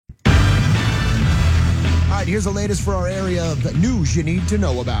right, here's the latest for our area of news you need to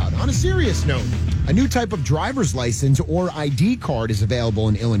know about. On a serious note, a new type of driver's license or ID card is available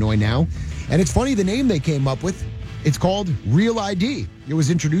in Illinois now. And it's funny the name they came up with. It's called Real ID. It was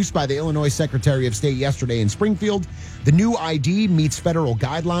introduced by the Illinois Secretary of State yesterday in Springfield. The new ID meets federal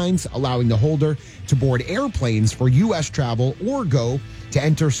guidelines, allowing the holder to board airplanes for U.S. travel or go to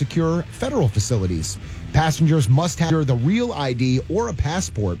enter secure federal facilities. Passengers must have the Real ID or a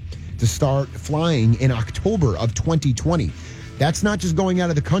passport to start flying in October of 2020. That's not just going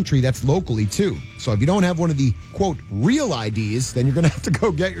out of the country, that's locally too. So if you don't have one of the, quote, real IDs, then you're going to have to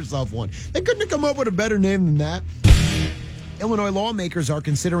go get yourself one. They couldn't have come up with a better name than that. Illinois lawmakers are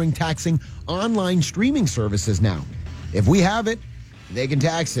considering taxing online streaming services now. If we have it, they can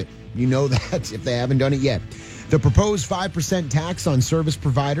tax it. You know that if they haven't done it yet. The proposed 5% tax on service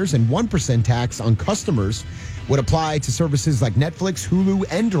providers and 1% tax on customers would apply to services like Netflix, Hulu,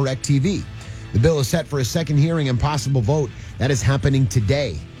 and DirecTV. The bill is set for a second hearing and possible vote. That is happening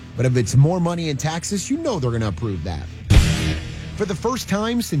today. But if it's more money in taxes, you know they're going to approve that. For the first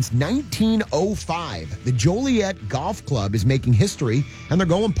time since 1905, the Joliet Golf Club is making history, and they're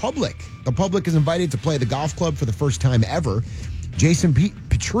going public. The public is invited to play the golf club for the first time ever. Jason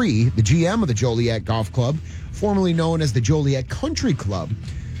Petrie, the GM of the Joliet Golf Club, formerly known as the Joliet Country Club,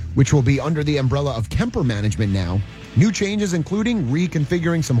 which will be under the umbrella of Kemper Management now. New changes including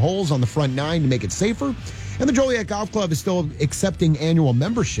reconfiguring some holes on the front nine to make it safer. And the Joliet Golf Club is still accepting annual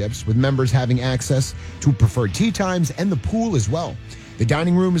memberships, with members having access to preferred tee times and the pool as well. The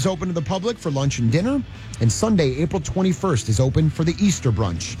dining room is open to the public for lunch and dinner. And Sunday, April 21st, is open for the Easter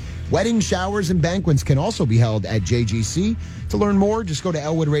brunch. Weddings, showers, and banquets can also be held at JGC. To learn more, just go to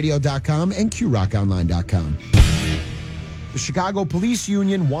elwoodradio.com and qrockonline.com. The Chicago Police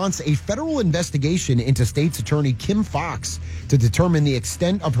Union wants a federal investigation into State's Attorney Kim Foxx to determine the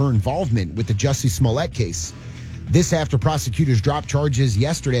extent of her involvement with the Jussie Smollett case. This after prosecutors dropped charges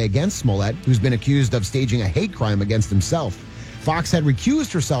yesterday against Smollett, who's been accused of staging a hate crime against himself. Foxx had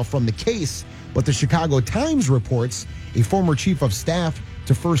recused herself from the case, but the Chicago Times reports a former chief of staff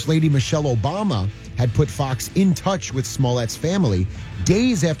to First Lady Michelle Obama had put Foxx in touch with Smollett's family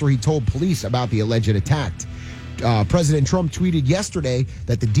days after he told police about the alleged attack. President Trump tweeted yesterday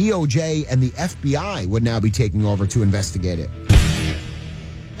that the DOJ and the FBI would now be taking over to investigate it.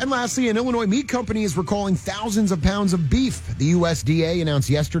 And lastly, an Illinois meat company is recalling thousands of pounds of beef. The USDA announced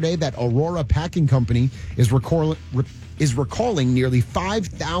yesterday that Aurora Packing Company is recalling nearly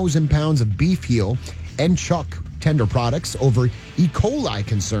 5,000 pounds of beef heel and chuck tender products over E. coli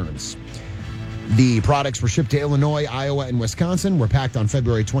concerns. The products were shipped to Illinois, Iowa, and Wisconsin, were packed on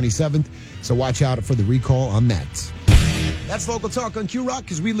February 27th, so watch out for the recall on that. That's Local Talk on Q-Rock,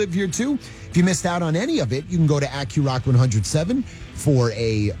 because we live here too. If you missed out on any of it, you can go to @QRock107 for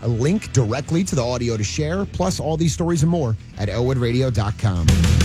a link directly to the audio to share, plus all these stories and more at elwoodradio.com.